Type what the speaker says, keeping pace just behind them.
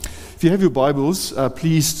If you have your Bibles,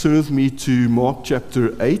 please turn with me to Mark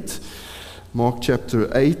chapter 8. Mark chapter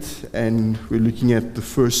 8, and we're looking at the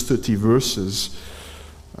first 30 verses.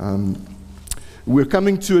 We're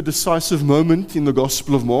coming to a decisive moment in the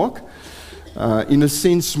Gospel of Mark. In a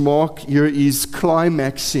sense, Mark here is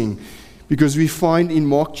climaxing, because we find in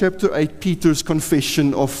Mark chapter 8 Peter's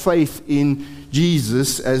confession of faith in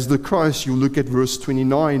Jesus as the Christ. You look at verse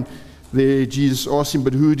 29. There Jesus asked him,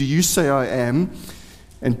 "But who do you say I am?"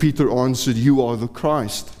 And Peter answered, "You are the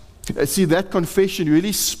Christ." See, that confession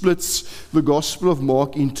really splits the Gospel of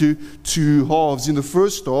Mark into two halves. In the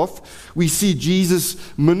first half, we see Jesus'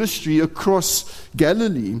 ministry across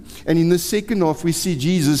Galilee. And in the second half, we see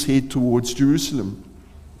Jesus head towards Jerusalem.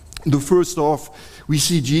 In the first half, we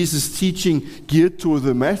see Jesus teaching geared toward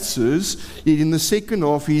the masses. Yet in the second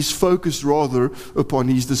half, he is focused rather upon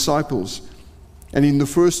his disciples. And in the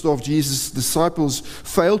first half, Jesus' disciples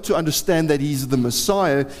failed to understand that he's the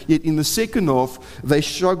Messiah. Yet in the second half, they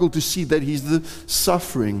struggle to see that he's the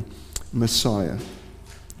suffering Messiah.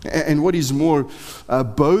 And what is more,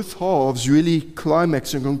 both halves really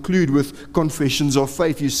climax and conclude with confessions of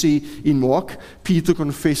faith. You see, in Mark, Peter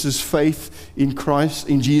confesses faith in Christ,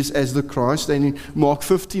 in Jesus as the Christ. And in Mark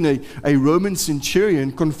 15, a Roman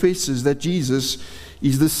centurion confesses that Jesus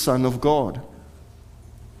is the Son of God.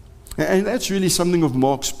 And that's really something of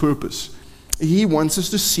Mark's purpose. He wants us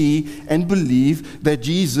to see and believe that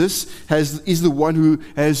Jesus is the one who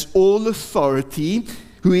has all authority,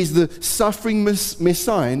 who is the suffering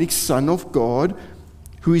Messianic Son of God,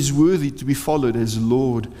 who is worthy to be followed as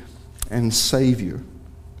Lord and Savior.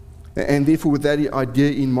 And therefore, with that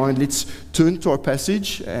idea in mind, let's turn to our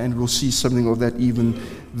passage, and we'll see something of that even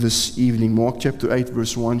this evening. Mark chapter 8,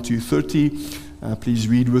 verse 1 to 30. Please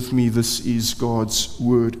read with me. This is God's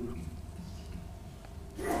Word.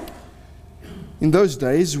 In those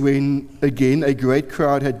days, when again a great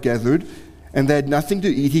crowd had gathered, and they had nothing to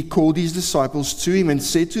eat, he called his disciples to him and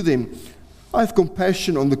said to them, "I have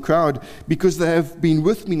compassion on the crowd, because they have been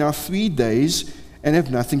with me now 3 days and have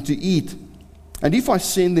nothing to eat. And if I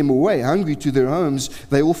send them away hungry to their homes,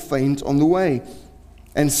 they will faint on the way.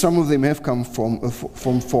 And some of them have come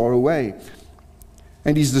from far away."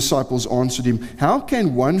 And his disciples answered him, "How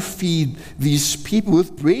can one feed these people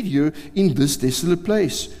with bread here in this desolate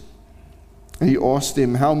place?" And he asked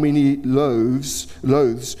them, "How many loaves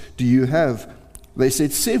do you have?" They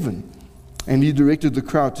said, 7. And he directed the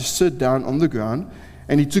crowd to sit down on the ground.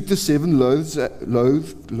 And he took the 7 loaves,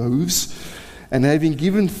 and having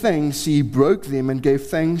given thanks, he broke them and gave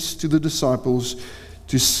thanks to the disciples,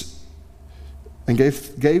 and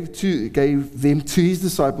gave them to his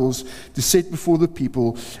disciples to set before the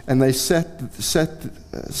people. And they set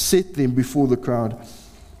them before the crowd.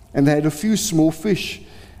 And they had a few small fish.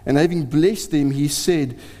 And having blessed them, he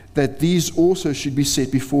said that these also should be set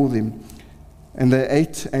before them. And they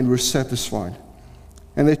ate and were satisfied.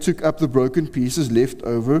 And they took up the broken pieces left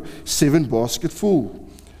over, 7 baskets full.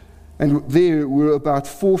 And there were about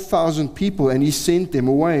 4,000 people, and he sent them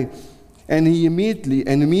away. And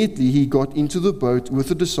immediately he got into the boat with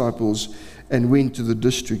the disciples and went to the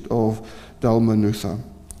district of Dalmanutha.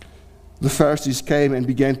 The Pharisees came and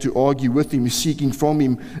began to argue with him, seeking from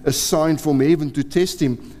him a sign from heaven to test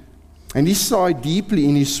him. And he sighed deeply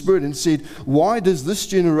in his spirit and said, "Why does this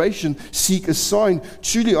generation seek a sign?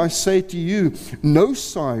 Truly I say to you, no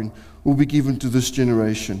sign will be given to this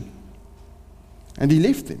generation." And he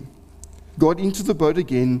left them, got into the boat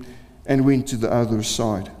again, and went to the other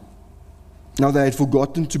side. Now they had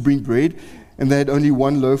forgotten to bring bread, and they had only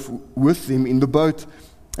 1 loaf with them in the boat.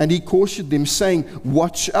 And he cautioned them, saying,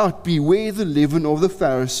 "Watch out, beware the leaven of the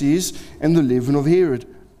Pharisees and the leaven of Herod."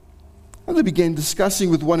 And they began discussing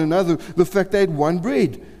with one another the fact they had 1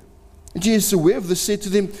 bread. And Jesus, aware of this, said to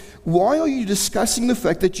them, "Why are you discussing the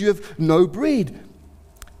fact that you have no bread?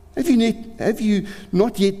 Have you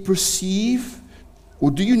not yet perceived,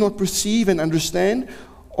 or do you not perceive and understand?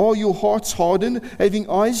 Are your hearts hardened? Having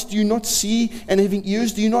eyes, do you not see? And having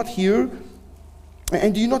ears, do you not hear?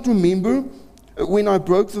 And do you not remember when I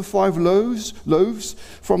broke the 5 loaves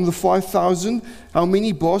from the 5,000, how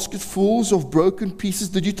many basketfuls of broken pieces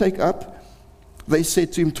did you take up?" They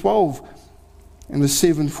said to him, 12. And the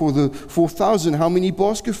 7 for the 4,000, how many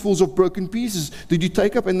basketfuls of broken pieces did you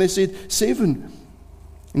take up? And they said, 7.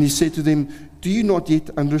 And he said to them, "Do you not yet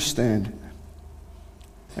understand?"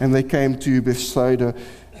 And they came to Bethsaida,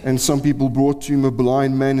 and some people brought to him a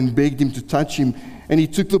blind man and begged him to touch him. And he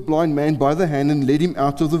took the blind man by the hand and led him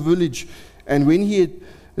out of the village. And when he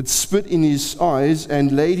had spit in his eyes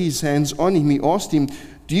and laid his hands on him, he asked him,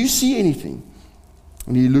 "Do you see anything?"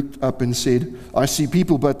 And he looked up and said, "I see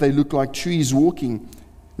people, but they look like trees walking."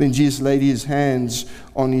 Then Jesus laid his hands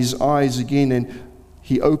on his eyes again, and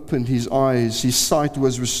he opened his eyes. His sight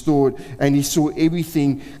was restored, and he saw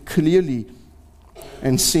everything clearly,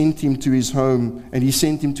 and sent him to his home. And he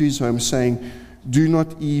sent him to his home, saying, "Do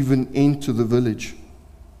not even enter the village."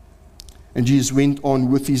 And Jesus went on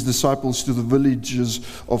with his disciples to the villages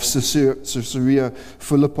of Caesarea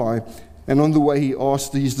Philippi. And on the way he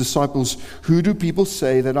asked his disciples, "Who do people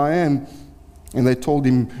say that I am?" And they told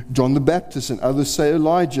him, "John the Baptist, and others say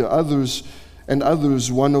Elijah, others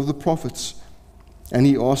one of the prophets." And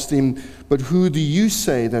he asked them, "But who do you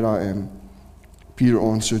say that I am?" Peter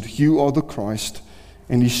answered, "You are the Christ."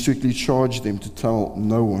 And he strictly charged them to tell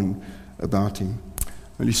no one about him.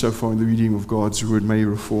 Only so far in the reading of God's word. May he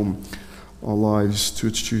reform our lives to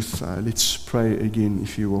its truth. Let's pray again,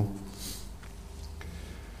 if you will.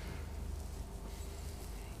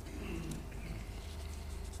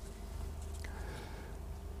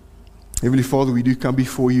 Heavenly Father, we do come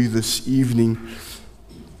before you this evening,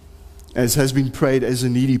 as has been prayed, as a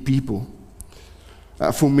needy people.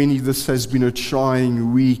 For many, this has been a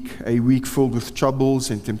trying week, a week filled with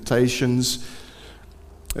troubles and temptations,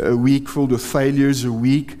 a week filled with failures, a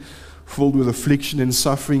week filled with affliction and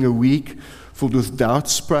suffering, a week filled with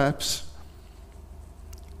doubts, perhaps.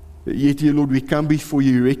 Yet, dear Lord, we come before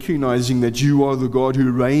you recognizing that you are the God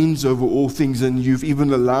who reigns over all things, and you've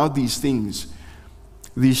even allowed these things,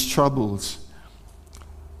 these troubles,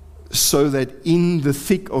 so that in the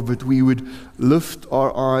thick of it we would lift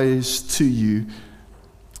our eyes to you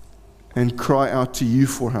and cry out to you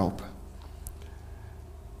for help.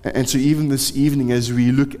 And so even this evening, as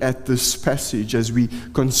we look at this passage, as we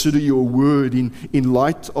consider your word in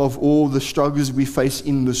light of all the struggles we face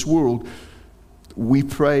in this world, we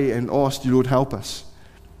pray and ask you, Lord, help us.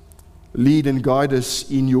 Lead and guide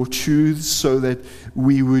us in your truths so that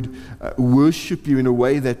we would worship you in a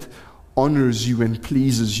way that honors you and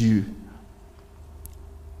pleases you.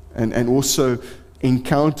 And also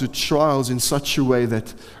encounter trials in such a way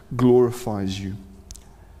that glorifies you.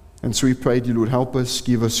 And so we pray, dear Lord, help us,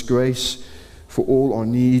 give us grace for all our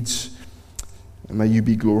needs, and may you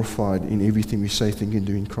be glorified in everything we say, think, and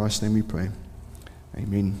do. In Christ's name we pray.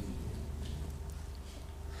 Amen.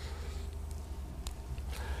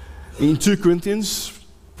 In 2 Corinthians,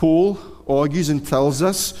 Paul argues and tells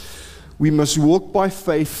us we must walk by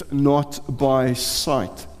faith, not by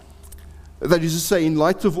sight. That is to say, in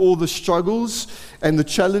light of all the struggles and the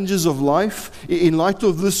challenges of life, in light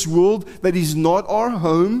of this world that is not our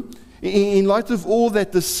home, in light of all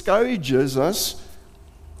that discourages us,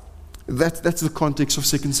 that's the context of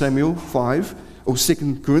 2 Samuel 5, or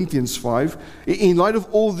 2 Corinthians 5. In light of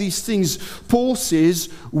all these things, Paul says,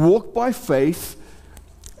 walk by faith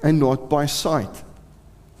and not by sight.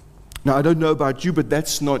 Now, I don't know about you, but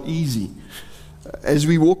that's not easy. As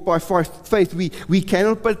we walk by faith, we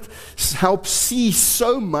cannot but help see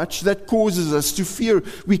so much that causes us to fear.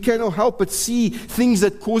 We cannot help but see things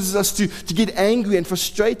that causes us to get angry and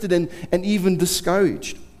frustrated and even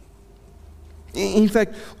discouraged. In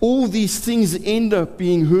fact, all these things end up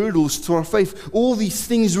being hurdles to our faith. All these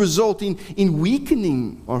things result in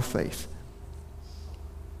weakening our faith.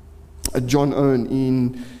 John Owen,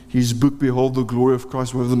 in his book, Behold the Glory of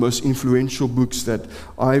Christ, one of the most influential books that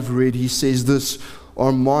I've read, he says this: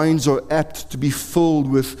 our minds are apt to be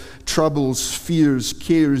filled with troubles, fears,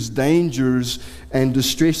 cares, dangers, and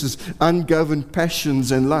distresses, ungoverned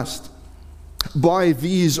passions and lust. By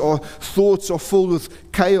these, our thoughts are filled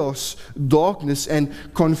with chaos, darkness, and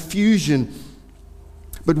confusion.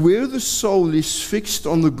 But where the soul is fixed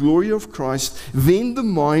on the glory of Christ, then the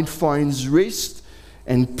mind finds rest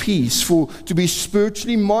and peace. For to be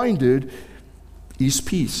spiritually minded is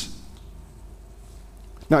peace.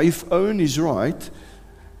 Now, if Owen is right,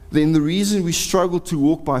 then the reason we struggle to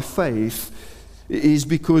walk by faith is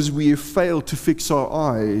because we have failed to fix our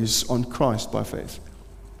eyes on Christ by faith.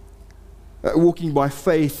 Walking by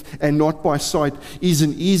faith and not by sight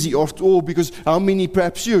isn't easy after all, because how many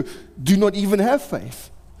perhaps you do not even have faith?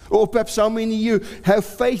 Or perhaps how many of you have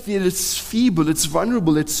faith yet it's feeble, it's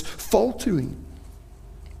vulnerable, it's faltering.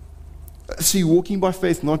 See, walking by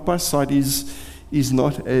faith, not by sight, is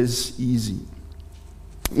not as easy.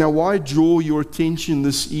 Now, why draw your attention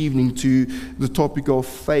this evening to the topic of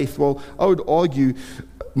faith? Well, I would argue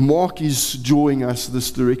Mark is drawing us this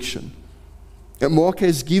direction. Mark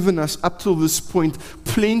has given us, up till this point,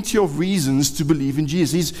 plenty of reasons to believe in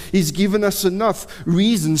Jesus. He's given us enough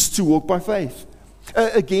reasons to walk by faith.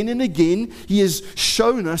 Again and again, he has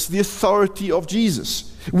shown us the authority of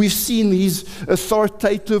Jesus. We've seen his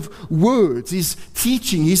authoritative words, his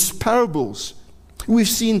teaching, his parables. We've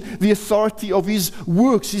seen the authority of his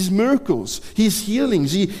works, his miracles, his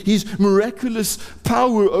healings, his miraculous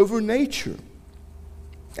power over nature.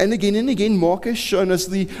 And again, Mark has shown us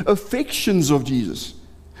the affections of Jesus.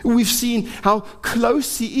 We've seen how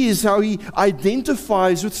close he is, how he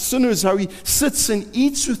identifies with sinners, how he sits and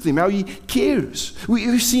eats with them, how he cares.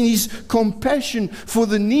 We've seen his compassion for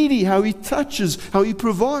the needy, how he touches, how he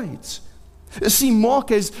provides. See, Mark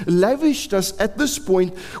has lavished us at this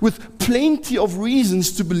point with plenty of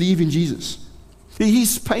reasons to believe in Jesus.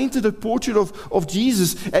 He's painted a portrait of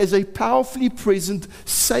Jesus as a powerfully present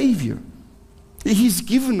Savior. He's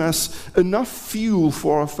given us enough fuel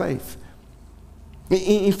for our faith.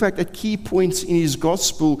 In fact, at key points in his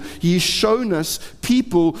gospel, he has shown us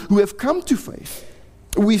people who have come to faith.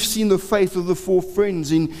 We've seen the faith of the 4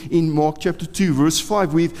 friends in Mark chapter 2, verse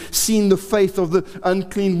 5. We've seen the faith of the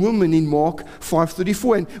unclean woman in Mark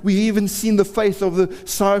 5:34. And we've even seen the faith of the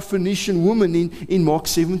Syrophoenician woman in Mark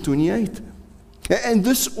 7:28. And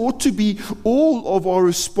this ought to be all of our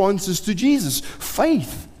responses to Jesus.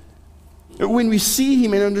 Faith. When we see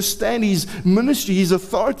him and understand his ministry, his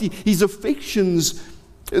authority, his affections,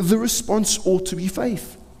 the response ought to be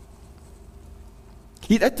faith.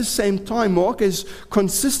 Yet at the same time, Mark has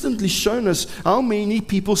consistently shown us how many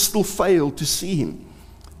people still fail to see him,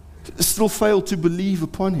 still fail to believe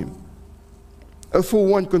upon him. For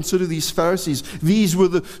one, consider these Pharisees. These were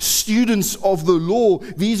the students of the law.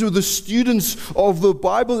 These were the students of the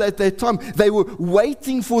Bible at that time. They were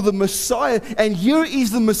waiting for the Messiah, and here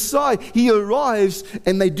is the Messiah. He arrives,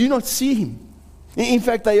 and they do not see him. In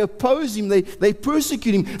fact, they oppose him. They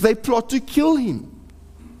persecute him. They plot to kill him.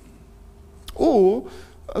 Or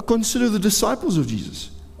consider the disciples of Jesus.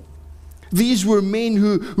 These were men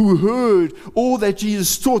who heard all that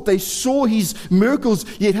Jesus taught. They saw his miracles,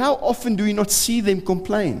 yet how often do we not see them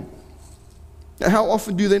complain? How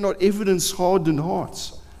often do they not evidence hardened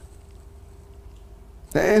hearts?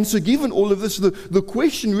 And so given all of this, the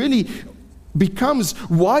question really becomes,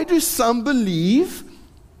 why do some believe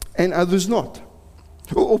and others not?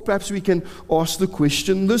 Or perhaps we can ask the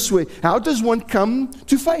question this way: how does one come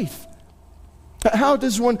to faith? How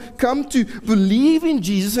does one come to believe in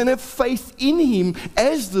Jesus and have faith in him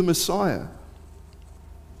as the Messiah?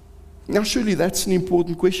 Now, surely that's an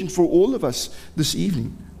important question for all of us this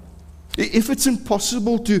evening. If it's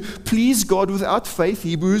impossible to please God without faith,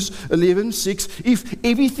 Hebrews 11:6, if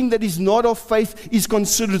everything that is not of faith is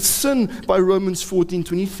considered sin by Romans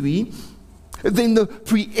 14:23, then the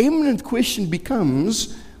preeminent question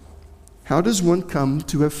becomes, how does one come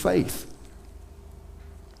to have faith?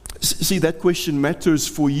 See, that question matters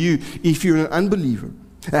for you if you're an unbeliever.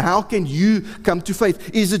 How can you come to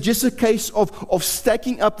faith? Is it just a case of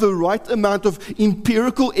stacking up the right amount of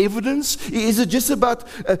empirical evidence? Is it just about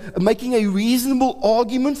making a reasonable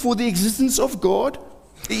argument for the existence of God?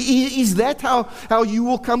 Is that how you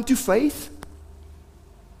will come to faith?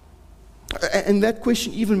 And that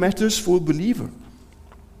question even matters for a believer.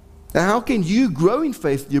 How can you grow in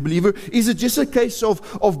faith, dear believer? Is it just a case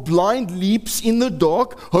of blind leaps in the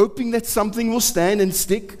dark, hoping that something will stand and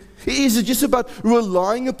stick? Is it just about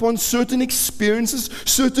relying upon certain experiences,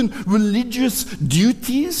 certain religious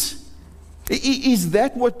duties? Is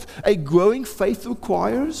that what a growing faith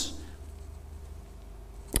requires?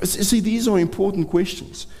 See, these are important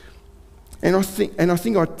questions. And I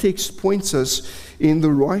think our text points us in the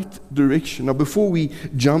right direction. Now, before we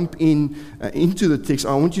jump into the text,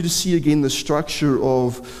 I want you to see again the structure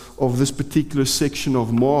of this particular section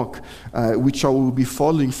of Mark, which I will be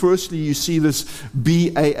following. Firstly, you see this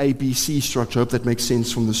BAABC structure. I hope that makes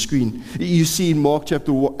sense from the screen. You see in Mark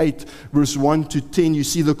chapter 8, verse 1 to 10, you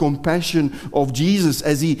see the compassion of Jesus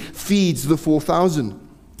as he feeds the 4,000.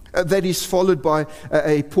 That is followed by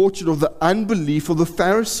a portrait of the unbelief of the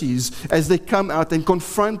Pharisees as they come out and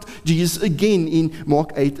confront Jesus again in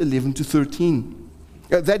Mark 8:11 to 13.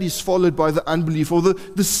 That is followed by the unbelief of the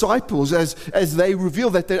disciples as they reveal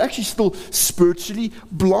that they're actually still spiritually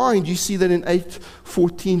blind. You see that in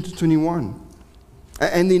 8:14 to 21.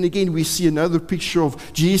 And then again we see another picture of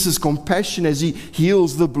Jesus' compassion as he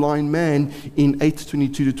heals the blind man in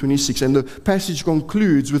 8:22 to 26. And the passage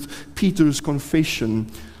concludes with Peter's confession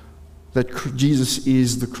that Jesus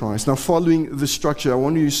is the Christ. Now, following the structure, I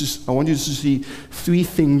want you to see three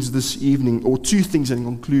things this evening, or two things, and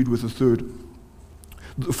conclude with a third.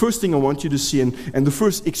 The first thing I want you to see, and the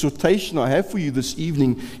first exhortation I have for you this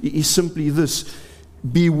evening, is simply this: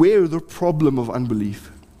 beware the problem of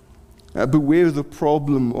unbelief. Beware the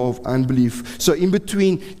problem of unbelief. So, in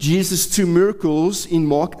between Jesus' two miracles in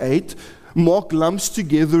Mark 8, Mark lumps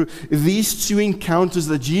together these two encounters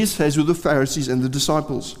that Jesus has with the Pharisees and the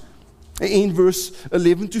disciples. In verse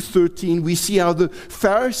 11 to 13, we see how the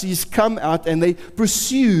Pharisees come out and they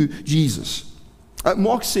pursue Jesus.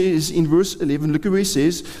 Mark says in verse 11, look at where he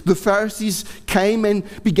says, the Pharisees came and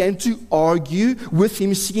began to argue with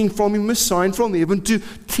him, seeking from him a sign from heaven to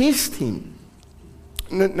test him.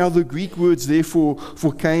 Now the Greek words there for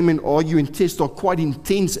came and argue and test are quite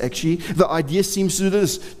intense actually. The idea seems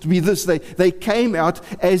to be this. They came out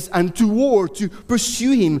as unto war to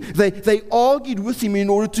pursue him. They argued with him in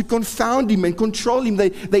order to confound him and control him.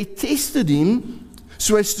 They tested him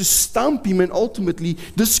so as to stump him and ultimately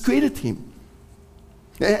discredit him.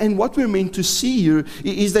 And what we're meant to see here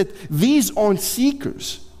is that these aren't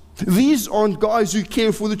seekers. These aren't guys who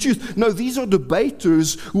care for the truth. No, these are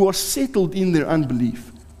debaters who are settled in their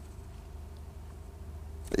unbelief.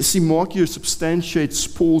 See, Mark here substantiates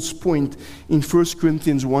Paul's point in 1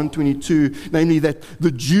 Corinthians 1:22, namely that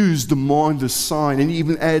the Jews demand a sign, and he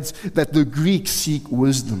even adds that the Greeks seek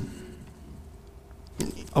wisdom.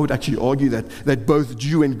 I would actually argue that both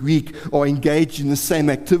Jew and Greek are engaged in the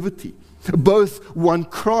same activity. Both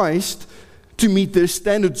want Christ to meet their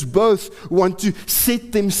standards. Both want to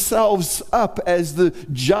set themselves up as the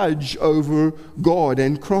judge over God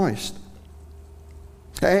and Christ.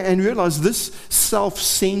 And realize this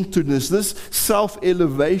self-centeredness, this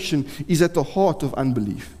self-elevation is at the heart of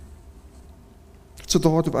unbelief. It's at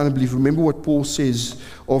the heart of unbelief. Remember what Paul says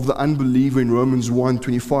of the unbeliever in Romans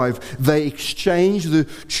 1:25. They exchange the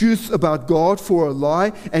truth about God for a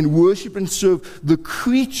lie and worship and serve the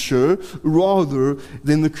creature rather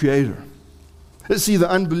than the Creator. See, the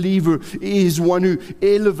unbeliever is one who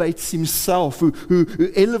elevates himself, who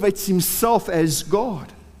elevates himself as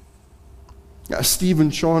God.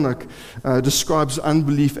 Stephen Charnock describes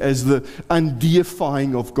unbelief as the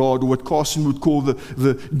undeifying of God, or what Carson would call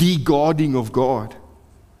the de-godding of God.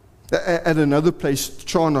 At another place,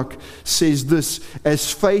 Charnock says this: as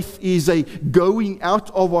faith is a going out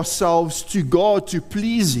of ourselves to God to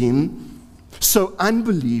please Him, so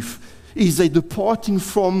unbelief is a departing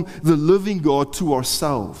from the living God to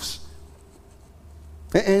ourselves.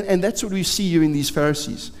 And that's what we see here in these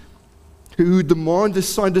Pharisees, who demand a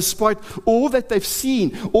sign despite all that they've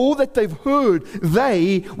seen, all that they've heard.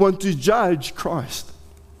 They want to judge Christ.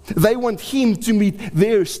 They want Him to meet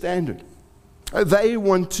their standard. They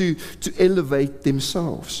want to elevate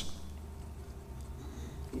themselves.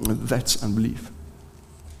 That's unbelief.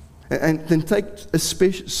 And then take a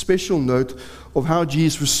special note of how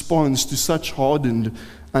Jesus responds to such hardened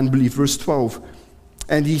unbelief. Verse 12.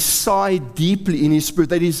 And he sighed deeply in his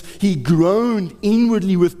spirit. That is, he groaned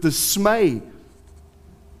inwardly with dismay.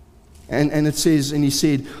 And it says, and he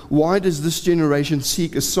said, why does this generation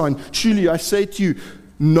seek a sign? Truly I say to you,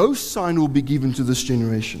 no sign will be given to this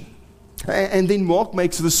generation. And then Mark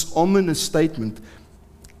makes this ominous statement,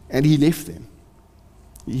 and he left them.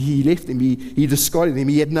 He left them. He discarded them.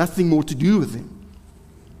 He had nothing more to do with them.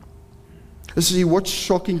 See, what's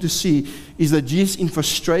shocking to see is that Jesus, in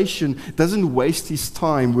frustration, doesn't waste his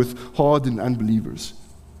time with hardened unbelievers.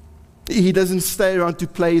 He doesn't stay around to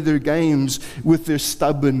play their games with their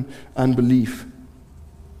stubborn unbelief.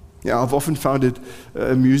 Yeah, I've often found it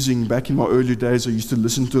amusing. Back in my early days, I used to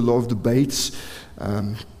listen to a lot of debates.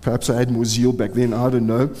 Perhaps I had more zeal back then, I don't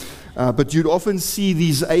know. But you'd often see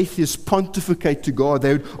these atheists pontificate to God.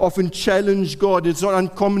 They would often challenge God. It's not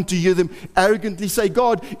uncommon to hear them arrogantly say,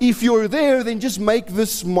 God, if you're there, then just make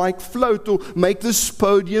this mic float or make this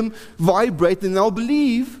podium vibrate and I'll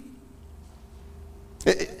believe.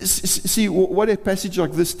 See, what a passage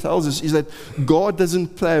like this tells us is that God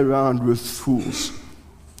doesn't play around with fools.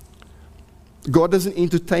 God doesn't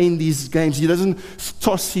entertain these games. He doesn't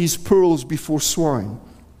toss his pearls before swine.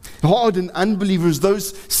 Hardened unbelievers,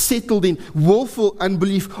 those settled in willful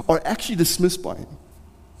unbelief, are actually dismissed by him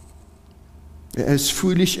as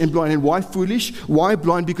foolish and blind. And why foolish? Why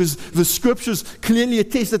blind? Because the scriptures clearly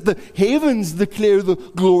attest that the heavens declare the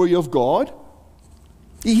glory of God.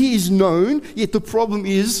 He is known, yet the problem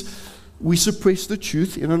is we suppress the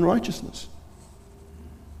truth in unrighteousness.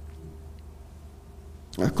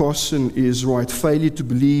 Carson is right. Failure to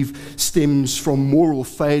believe stems from moral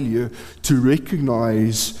failure to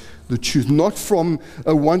recognize the truth, not from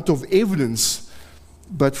a want of evidence,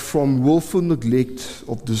 but from willful neglect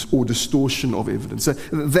of or distortion of evidence.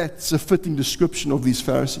 That's a fitting description of these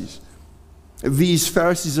Pharisees. These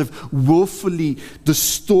Pharisees have willfully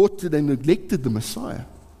distorted and neglected the Messiah.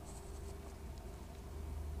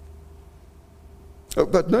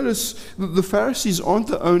 But notice, the Pharisees aren't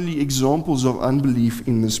the only examples of unbelief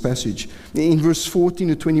in this passage. In verse 14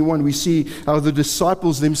 to 21, we see how the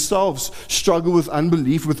disciples themselves struggle with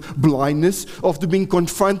unbelief, with blindness. After being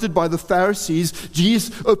confronted by the Pharisees,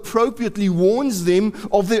 Jesus appropriately warns them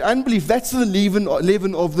of their unbelief. That's the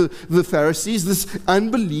leaven of the Pharisees, this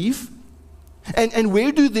unbelief. And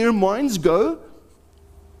where do their minds go?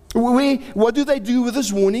 What do they do with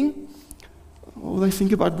this warning? Well, they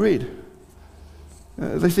think about bread.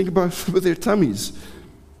 They think about with their tummies.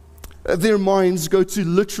 Their minds go to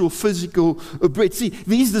literal, physical bread. See,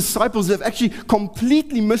 these disciples have actually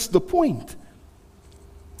completely missed the point.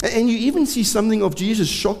 And you even see something of Jesus'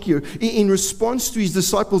 shock here. In response to his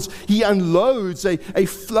disciples, he unloads a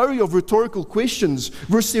flurry of rhetorical questions.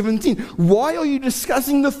 Verse 17, why are you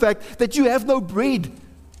discussing the fact that you have no bread?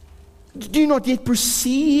 Do you not yet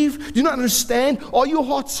perceive? Do you not understand? Are your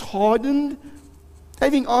hearts hardened?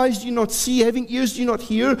 Having eyes do you not see, having ears do you not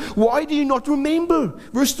hear? Why do you not remember?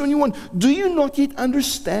 Verse 21, do you not yet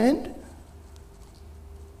understand?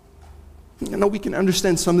 Now we can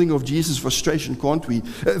understand something of Jesus' frustration, can't we?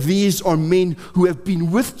 These are men who have been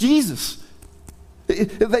with Jesus.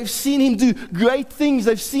 They've seen him do great things.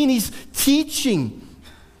 They've seen his teaching.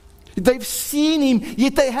 They've seen him,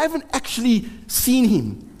 yet they haven't actually seen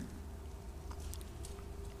him.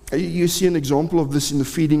 You see an example of this in the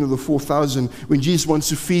feeding of the 4,000. When Jesus wants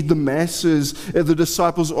to feed the masses, the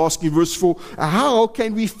disciples ask in verse 4, how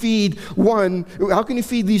can we feed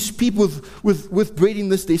these people with bread in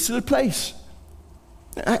this desolate place?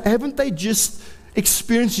 Haven't they just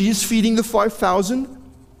experienced Jesus feeding the 5,000?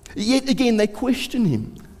 Yet again, they question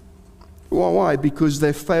him. Why? Because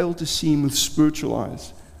they failed to see him with spiritual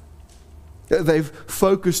eyes. They've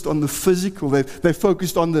focused on the physical. They've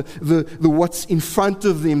focused on the what's in front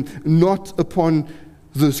of them, not upon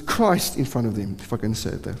the Christ in front of them, if I can say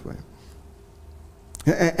it that way.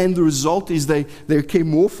 And the result is they care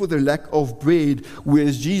more for their lack of bread,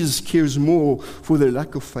 whereas Jesus cares more for their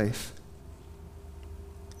lack of faith.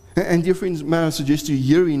 And dear friends, may I suggest to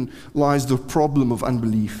you, herein lies the problem of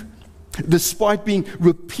unbelief. Despite being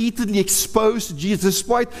repeatedly exposed to Jesus,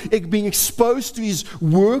 despite being exposed to his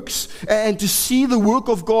works and to see the work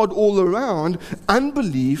of God all around,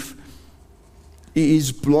 unbelief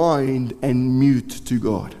is blind and mute to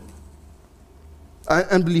God.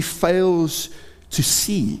 Unbelief fails to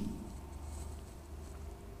see.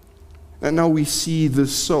 And now we see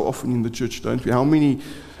this so often in the church, don't we? How many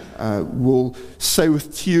will say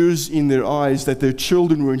with tears in their eyes that their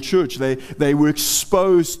children were in church. They were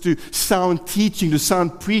exposed to sound teaching, to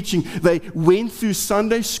sound preaching. They went through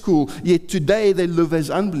Sunday school, yet today they live as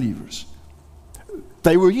unbelievers.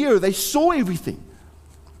 They were here, they saw everything,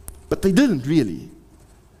 but they didn't really.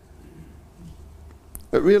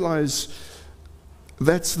 But realize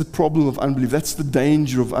that's the problem of unbelief. That's the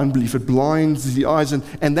danger of unbelief. It blinds the eyes,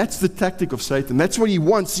 and that's the tactic of Satan. That's what he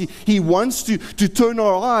wants. He wants to turn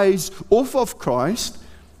our eyes off of Christ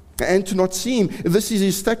and to not see him. This is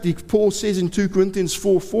his tactic. Paul says in 2 Corinthians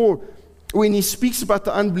 4:4, when he speaks about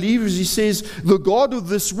the unbelievers, he says, the God of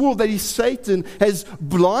this world, that is Satan, has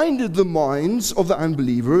blinded the minds of the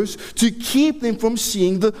unbelievers to keep them from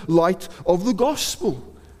seeing the light of the gospel,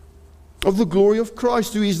 of the glory of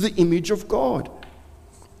Christ, who is the image of God.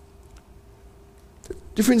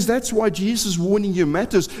 Dear friends, that's why Jesus' warning here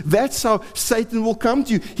matters. That's how Satan will come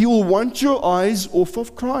to you. He will want your eyes off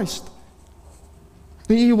of Christ.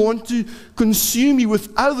 He will want to consume you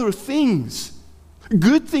with other things,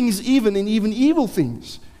 good things even, and even evil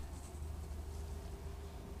things.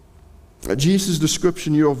 Jesus'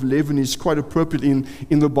 description here of leaven is quite appropriate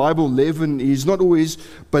in the Bible. Leaven is not always,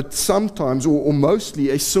 but sometimes or mostly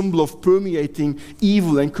a symbol of permeating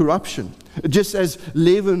evil and corruption. Just as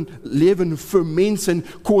leaven ferments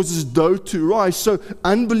and causes dough to rise, so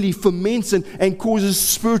unbelief ferments and causes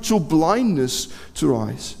spiritual blindness to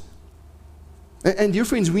rise. And dear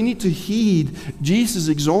friends, we need to heed Jesus'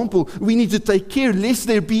 example. We need to take care lest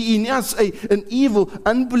there be in us an evil,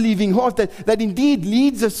 unbelieving heart that indeed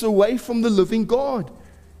leads us away from the living God.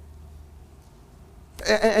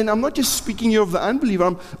 And I'm not just speaking here of the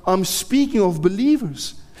unbeliever, I'm speaking of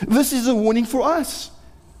believers. This is a warning for us.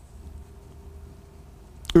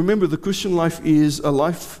 Remember, the Christian life is a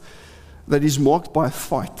life that is marked by a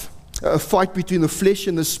fight between the flesh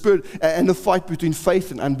and the spirit, and a fight between faith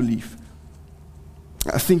and unbelief.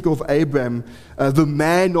 I think of Abraham, the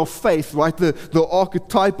man of faith, right? The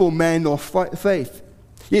archetypal man of faith.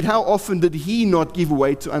 Yet how often did he not give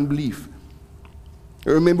way to unbelief?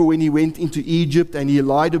 I remember when he went into Egypt and he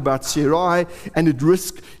lied about Sarai, and it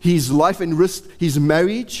risked his life and risked his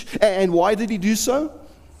marriage. And why did he do so?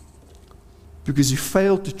 because he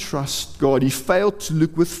failed to trust God. He failed to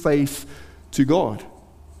look with faith to God.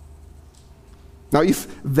 Now, if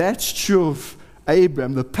that's true of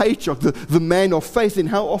Abraham, the patriarch, the man of faith, then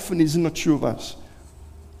how often is it not true of us?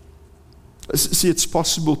 See, it's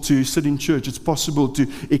possible to sit in church. It's possible to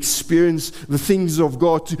experience the things of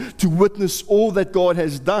God, to witness all that God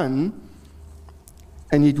has done,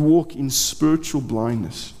 and yet walk in spiritual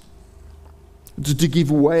blindness. To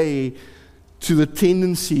give way to the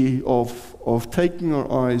tendency of taking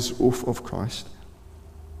our eyes off of Christ.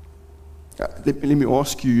 Let me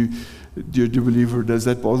ask you, dear believer, does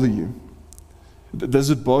that bother you? Does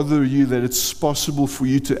it bother you that it's possible for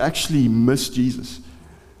you to actually miss Jesus?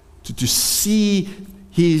 To see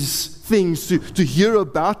his things, to hear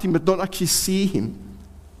about him, but not actually see him?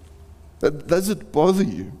 Does it bother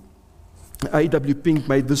you? A.W. Pink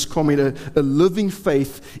made this comment, a living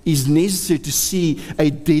faith is necessary to see a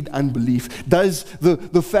dead unbelief. Does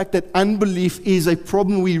the fact that unbelief is a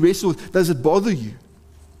problem we wrestle with, does it bother you?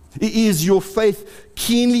 Is your faith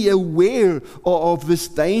keenly aware of this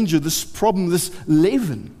danger, this problem, this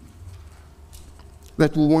leaven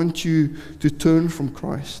that will want you to turn from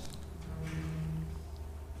Christ?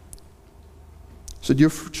 So dear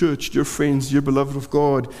church, dear friends, dear beloved of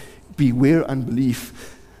God, beware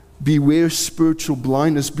unbelief. Beware spiritual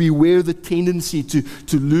blindness. Beware the tendency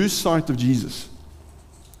to lose sight of Jesus,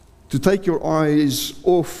 to take your eyes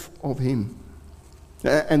off of him.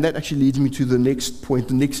 And that actually leads me to the next point,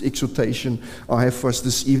 the next exhortation I have for us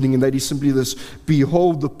this evening, and that is simply this: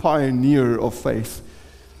 behold the pioneer of faith.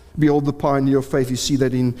 Behold the pioneer of faith. You see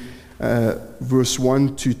that in verse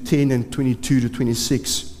 1 to 10 and 22 to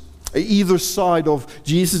 26. Either side of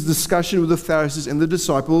Jesus' discussion with the Pharisees and the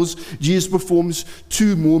disciples, Jesus performs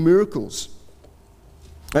two more miracles.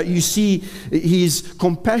 You see his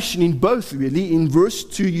compassion in both, really. In verse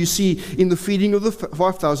 2, you see in the feeding of the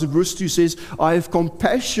 5,000, verse 2 says, I have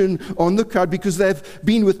compassion on the crowd because they have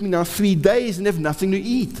been with me now 3 days and have nothing to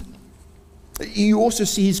eat. You also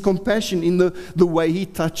see his compassion in the way he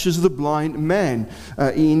touches the blind man.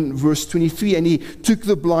 In verse 23, and he took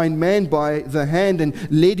the blind man by the hand and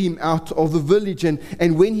led him out of the village. And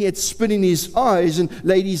when he had spit in his eyes and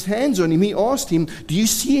laid his hands on him, he asked him, do you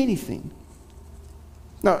see anything?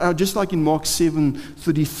 Now, just like in Mark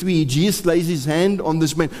 7:33, Jesus lays his hand on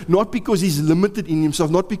this man, not because he's limited in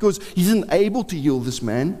himself, not because he's unable to heal this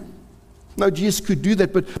man. No, Jesus could do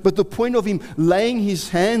that, but the point of him laying his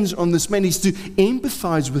hands on this man is to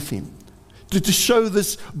empathize with him, to show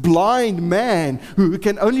this blind man who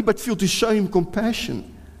can only but feel, to show him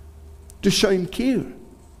compassion, to show him care.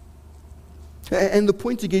 And the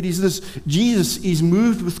point again is this: Jesus is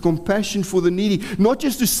moved with compassion for the needy, not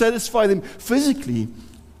just to satisfy them physically,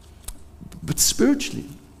 but spiritually.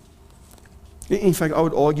 In fact, I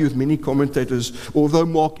would argue with many commentators, although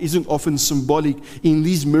Mark isn't often symbolic in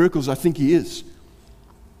these miracles, I think he is.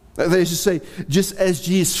 They used to say, just as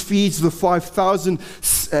Jesus feeds the 5,000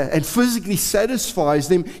 and physically satisfies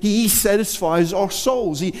them, he satisfies our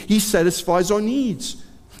souls. He satisfies our needs.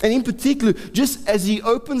 And in particular, just as he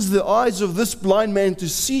opens the eyes of this blind man to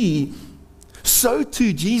see, so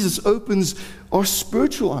too Jesus opens our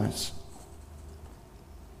spiritual eyes.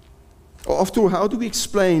 After all, how do we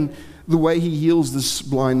explain the way he heals this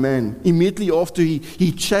blind man? Immediately after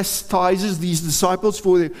he chastises these disciples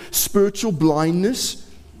for their spiritual blindness,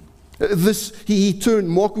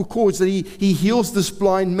 Mark records that he heals this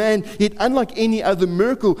blind man, yet unlike any other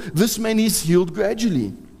miracle, this man is healed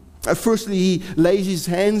gradually. Firstly, he lays his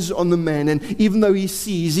hands on the man, and even though he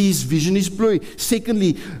sees, his vision is blurry.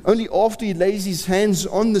 Secondly, only after he lays his hands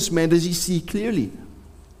on this man does he see clearly.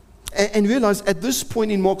 And realize at this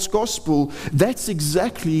point in Mark's gospel, that's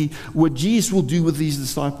exactly what Jesus will do with these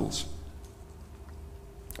disciples.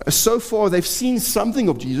 So far, they've seen something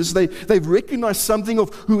of Jesus. They've recognized something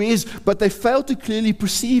of who he is, but they fail to clearly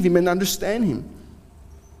perceive him and understand him.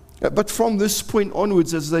 But from this point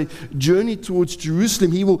onwards, as they journey towards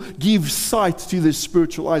Jerusalem, he will give sight to their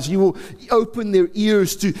spiritual eyes. He will open their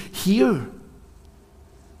ears to hear.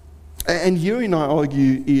 And herein, I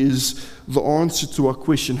argue, is the answer to our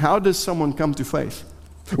question: how does someone come to faith?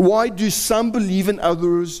 Why do some believe and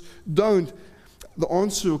others don't? The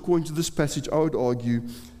answer, according to this passage, I would argue,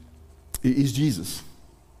 is Jesus.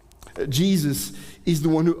 Jesus is the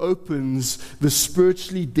one who opens the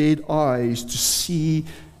spiritually dead eyes to see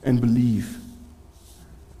and believe.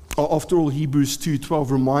 After all, Hebrews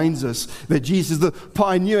 2:12 reminds us that Jesus is the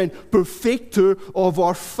pioneer and perfecter of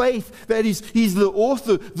our faith. That is, he's the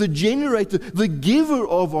author, the generator, the giver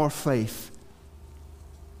of our faith.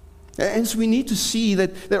 And so we need to see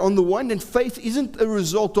that on the one hand, faith isn't a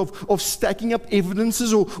result of stacking up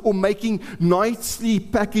evidences or making nicely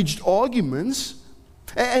packaged arguments.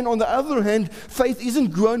 And on the other hand, faith isn't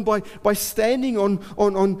grown by standing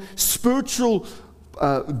on spiritual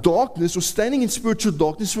darkness or standing in spiritual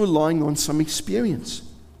darkness relying on some experience.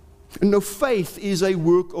 No, faith is a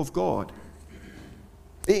work of God.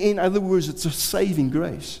 In other words, it's a saving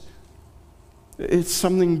grace. It's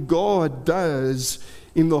something God does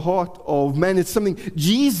in the heart of man. It's something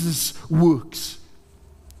Jesus works.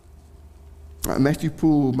 Matthew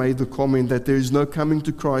Poole made the comment that there is no coming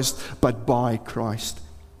to Christ but by Christ.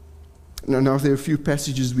 Now there are a few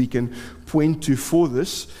passages we can point to for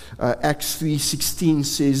this. Acts 3:16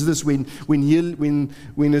 says this: when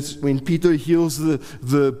Peter heals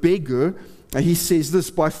the beggar, he says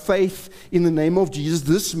this: by faith in the name of Jesus,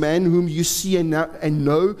 this man whom you see and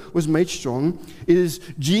know was made strong. It is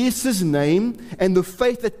Jesus' name and the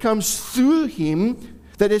faith that comes through him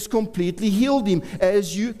that has completely healed him,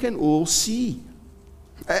 as you can all see.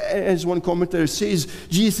 As one commentator says,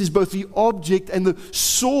 Jesus is both the object and the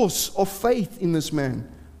source of faith in this man.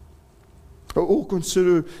 Or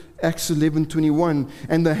consider Acts 11:21,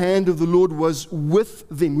 and the hand of the Lord was with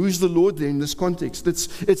them. Who's the Lord there in this context?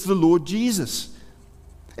 It's the Lord Jesus.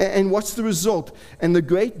 And what's the result? And the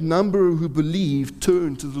great number who believed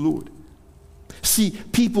turned to the Lord. See,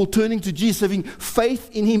 people turning to Jesus, having faith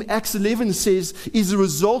in him, Acts 11 says, is the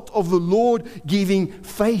result of the Lord giving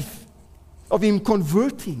faith, of him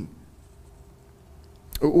converting.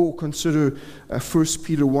 Or consider 1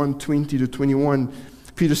 Peter 1:20-21.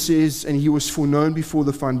 Peter says, and he was foreknown before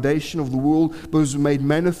the foundation of the world, but was made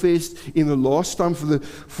manifest in the last time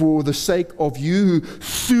for the sake of you, who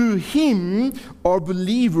through him are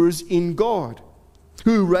believers in God,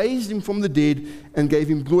 who raised him from the dead and gave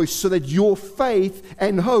him glory, so that your faith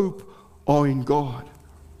and hope are in God.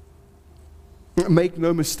 Make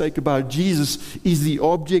no mistake about it, Jesus is the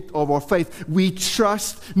object of our faith. We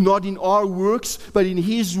trust not in our works, but in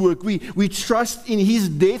his work. We trust in his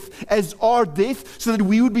death as our death, so that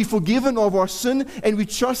we would be forgiven of our sin, and we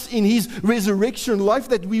trust in his resurrection life,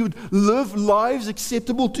 that we would live lives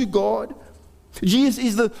acceptable to God. Jesus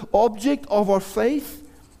is the object of our faith,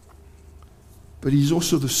 but he's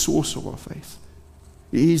also the source of our faith.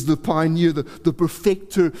 He's the pioneer, the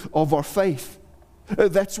perfecter of our faith.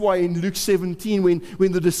 That's why in Luke 17,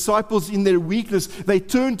 when the disciples in their weakness, they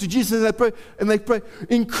turn to Jesus and they pray,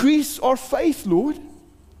 increase our faith, Lord.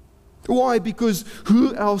 Why? Because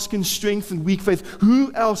who else can strengthen weak faith?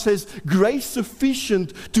 Who else has grace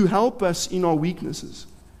sufficient to help us in our weaknesses?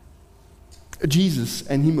 Jesus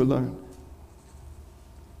and him alone.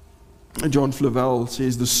 John Flavel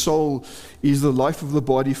says the soul is the life of the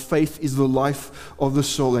body, faith is the life of the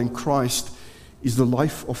soul, and Christ is the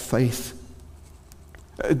life of faith.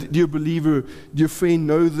 Dear believer, dear friend,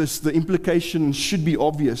 know this. The implication should be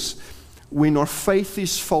obvious. When our faith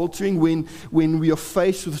is faltering, when we are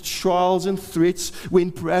faced with trials and threats,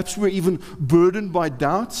 when perhaps we're even burdened by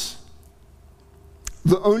doubts,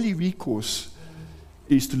 the only recourse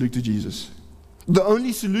is to look to Jesus. The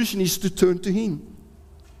only solution is to turn to him.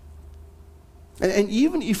 And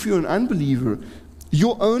even if you're an unbeliever,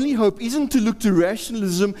 your only hope isn't to look to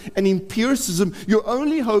rationalism and empiricism. Your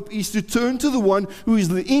only hope is to turn to the one who is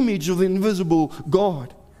the image of the invisible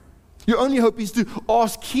God. Your only hope is to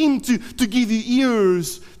ask him to give you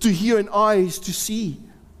ears to hear and eyes to see.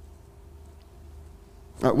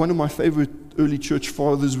 One of my favorite early church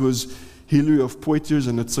fathers was Hilary of Poitiers,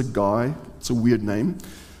 and it's a guy. It's a weird name.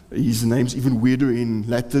 His name's even weirder in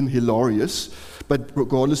Latin, Hilarious. But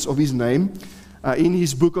regardless of his name, in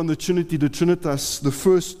his book on the Trinity, De Trinitas, the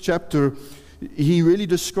first chapter, he really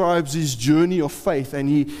describes his journey of faith. And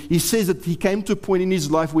he says that he came to a point in his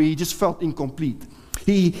life where he just felt incomplete.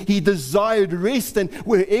 He desired rest, and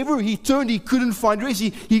wherever he turned, he couldn't find rest.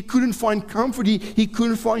 He couldn't find comfort. He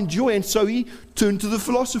couldn't find joy. And so he turned to the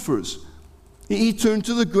philosophers. He turned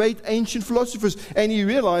to the great ancient philosophers. And he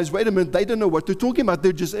realized, wait a minute, they don't know what they're talking about.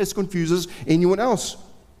 They're just as confused as anyone else.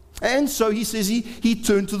 And so he says he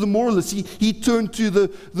turned to the moralists. He turned to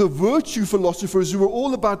the virtue philosophers who were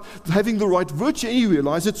all about having the right virtue. And he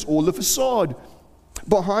realized it's all a facade.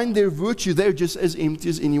 Behind their virtue, they're just as empty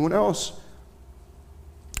as anyone else.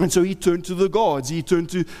 And so he turned to the gods. He turned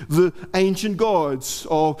to the ancient gods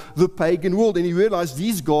of the pagan world. And he realized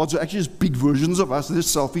these gods are actually just big versions of us. They're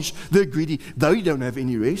selfish. They're greedy. They don't have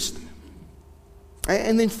any rest.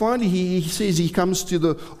 And then finally he says he comes to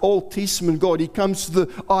the Old Testament God. He comes to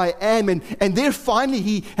the I am. And there finally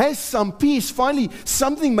he has some peace. Finally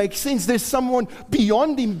something makes sense. There's someone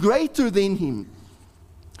beyond him, greater than him.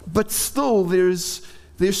 But still there's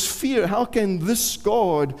fear. How can this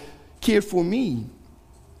God care for me?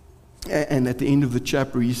 And at the end of the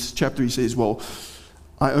chapter, he says, well,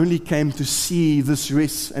 I only came to see this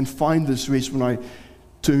rest and find this rest when I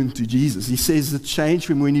turned to Jesus. He says it changed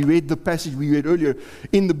from when he read the passage we read earlier.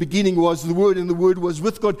 In the beginning was the Word, and the Word was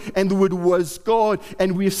with God, and the Word was God,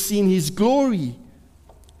 and we have seen His glory.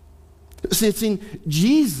 So it's in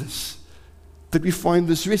Jesus that we find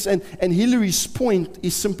this rest. And Hilary's point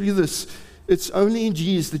is simply this. It's only in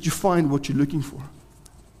Jesus that you find what you're looking for.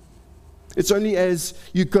 It's only as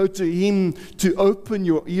you go to Him to open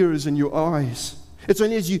your ears and your eyes. It's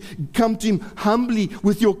only as you come to Him humbly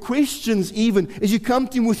with your questions even, as you come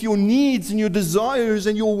to Him with your needs and your desires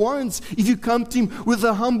and your wants, if you come to Him with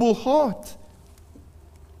a humble heart.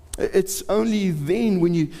 It's only then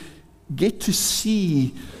when you get to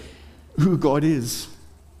see who God is.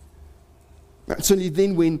 It's only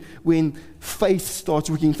then when faith starts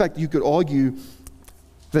working. In fact, you could argue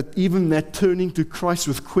that even that turning to Christ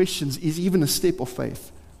with questions is even a step of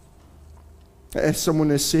faith. As someone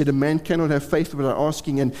has said, a man cannot have faith without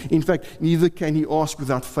asking, and in fact, neither can he ask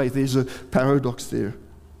without faith. There's a paradox there.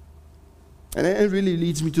 And it really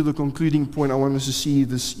leads me to the concluding point I want us to see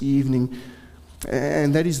this evening,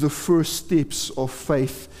 and that is the first steps of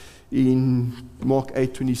faith in Mark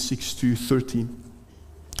 8:26-13.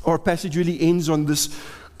 Our passage really ends on this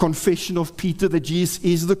confession of Peter that Jesus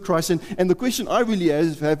is the Christ. And the question I really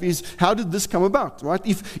have is, how did this come about, right?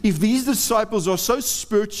 If these disciples are so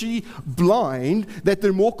spiritually blind that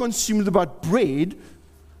they're more consumed about bread,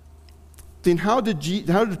 then how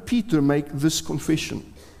did Peter make this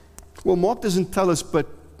confession? Well, Mark doesn't tell us, but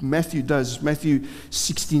Matthew does. Matthew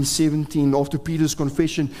 16:17, after Peter's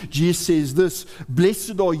confession, Jesus says this,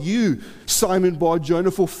 "Blessed are you, Simon Bar-Jonah,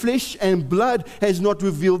 for flesh and blood has not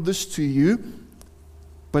revealed this to you,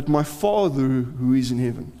 but my Father who is in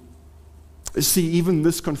heaven." See, even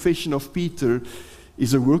this confession of Peter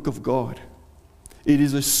is a work of God. It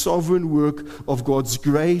is a sovereign work of God's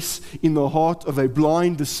grace in the heart of a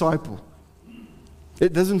blind disciple.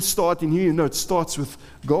 It doesn't start in here, no, it starts with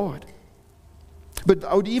God. But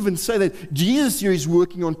I would even say that Jesus here is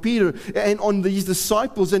working on Peter and on these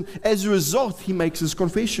disciples, and as a result, He makes this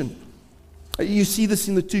confession. You see this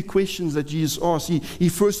in the two questions that Jesus asked. He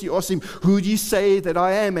first asks him, "Who do you say that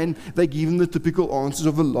I am?" And they give him the typical answers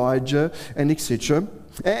of Elijah and etc.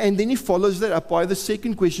 And then he follows that up by the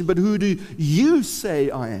second question, "But who do you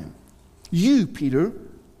say I am?" You, Peter.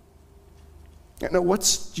 Now,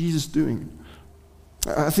 what's Jesus doing?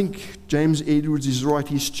 I think James Edwards is right.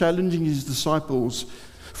 He's challenging his disciples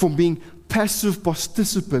from being passive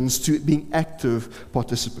participants to being active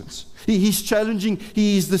participants. He's challenging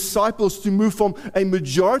his disciples to move from a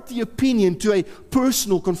majority opinion to a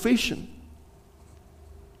personal confession.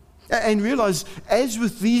 And realize, as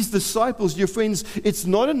with these disciples, dear friends, it's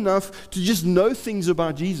not enough to just know things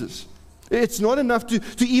about Jesus. It's not enough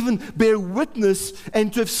to even bear witness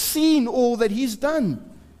and to have seen all that He's done.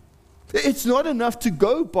 It's not enough to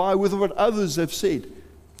go by with what others have said,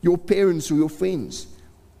 your parents or your friends.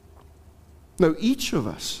 No, each of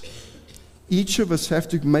us have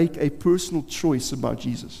to make a personal choice about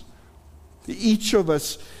Jesus. Each of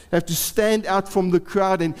us have to stand out from the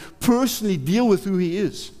crowd and personally deal with who He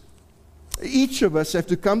is. Each of us have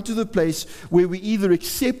to come to the place where we either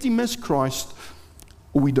accept Him as Christ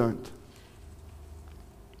or we don't.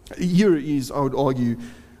 Here is, I would argue,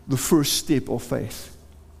 the first step of faith.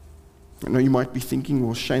 I know you might be thinking,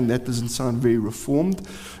 well, Shane, that doesn't sound very reformed.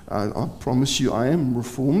 I promise you I am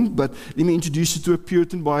reformed, but let me introduce you to a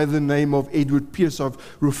Puritan by the name of Edward Pierce. I've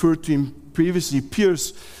referred to him previously.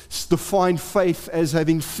 Pierce defined faith as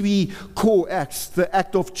having three core acts: the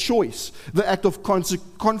act of choice, the act of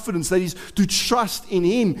confidence, that is, to trust in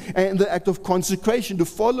Him, and the act of consecration, to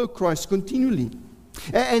follow Christ continually.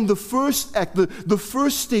 And the first act, the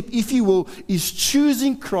first step, if you will, is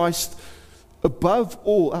choosing Christ above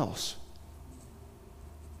all else.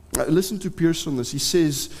 Listen to Pierce on this. He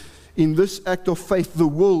says, in this act of faith, the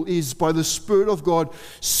will is, by the Spirit of God,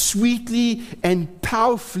 sweetly and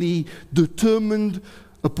powerfully determined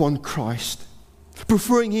upon Christ,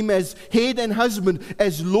 preferring Him as head and husband,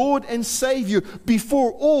 as Lord and Savior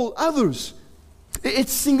before all others. It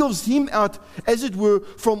singles Him out, as it were,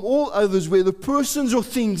 from all others, whether persons or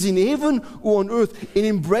things in heaven or on earth. It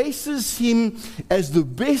embraces Him as the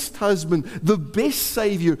best husband, the best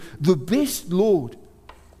Savior, the best Lord.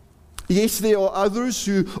 Yes, there are others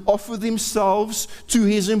who offer themselves to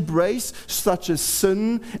His embrace, such as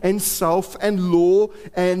sin and self and law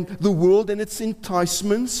and the world and its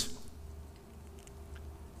enticements.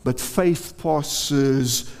 But faith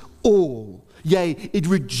passes all Yea, it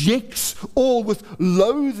rejects all with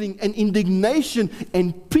loathing and indignation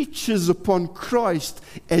and pitches upon Christ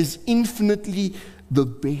as infinitely the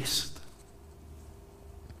best.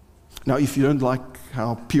 Now, if you don't like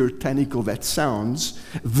how puritanical that sounds,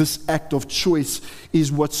 this act of choice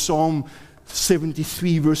is what Psalm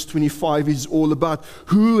 73 verse 25 is all about.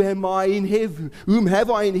 Who am I in heaven? Whom have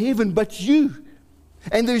I in heaven but you?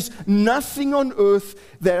 And there's nothing on earth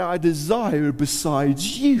that I desire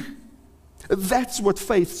besides you. That's what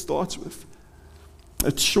faith starts with.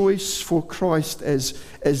 A choice for Christ as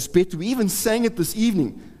better. We even sang it this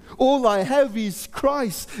evening. All I have is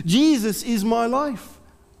Christ. Jesus is my life.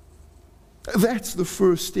 That's the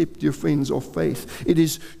first step, dear friends, of faith. It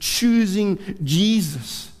is choosing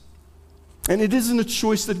Jesus. And it isn't a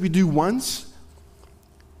choice that we do once.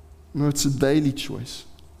 No, it's a daily choice.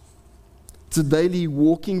 It's a daily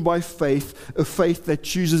walking by faith, a faith that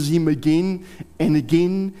chooses Him again and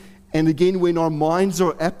again and again when our minds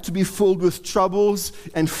are apt to be filled with troubles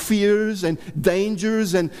and fears and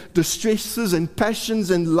dangers and distresses and passions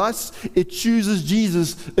and lusts. It chooses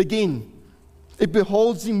Jesus again. It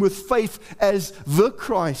beholds Him with faith as the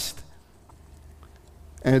Christ.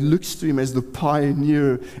 And it looks to Him as the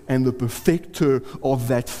pioneer and the perfecter of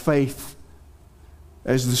that faith,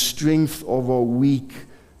 as the strength of our weak,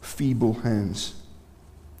 feeble hands.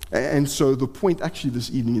 And so the point actually this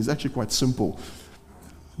evening is actually quite simple.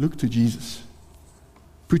 Look to Jesus.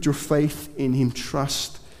 Put your faith in Him.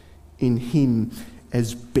 Trust in Him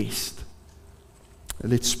as best.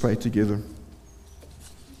 Let's pray together.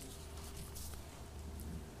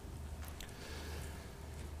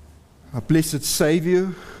 Our blessed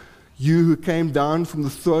Savior, you who came down from the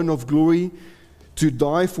throne of glory to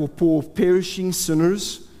die for poor perishing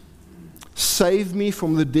sinners, save me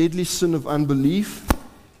from the deadly sin of unbelief.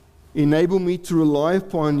 Enable me to rely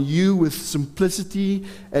upon you with simplicity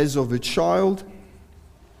as of a child.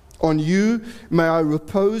 On you may I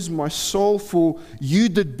repose my soul, for you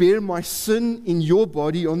did bear my sin in your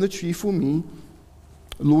body on the tree for me.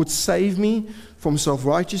 Lord, save me from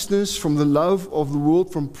self-righteousness, from the love of the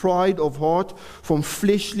world, from pride of heart, from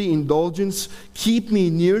fleshly indulgence. Keep me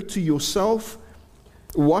near to yourself.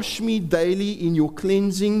 Wash me daily in your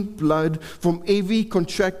cleansing blood from every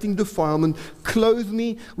contracting defilement. Clothe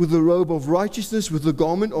me with the robe of righteousness, with the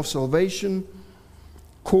garment of salvation.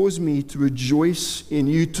 Cause me to rejoice in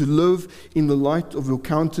you, to live in the light of your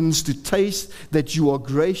countenance, to taste that you are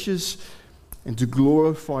gracious, and to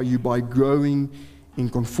glorify you by growing in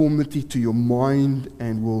conformity to your mind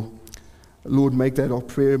and will. Lord, make that our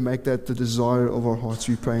prayer, make that the desire of our hearts.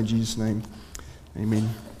 We pray in Jesus' name. Amen.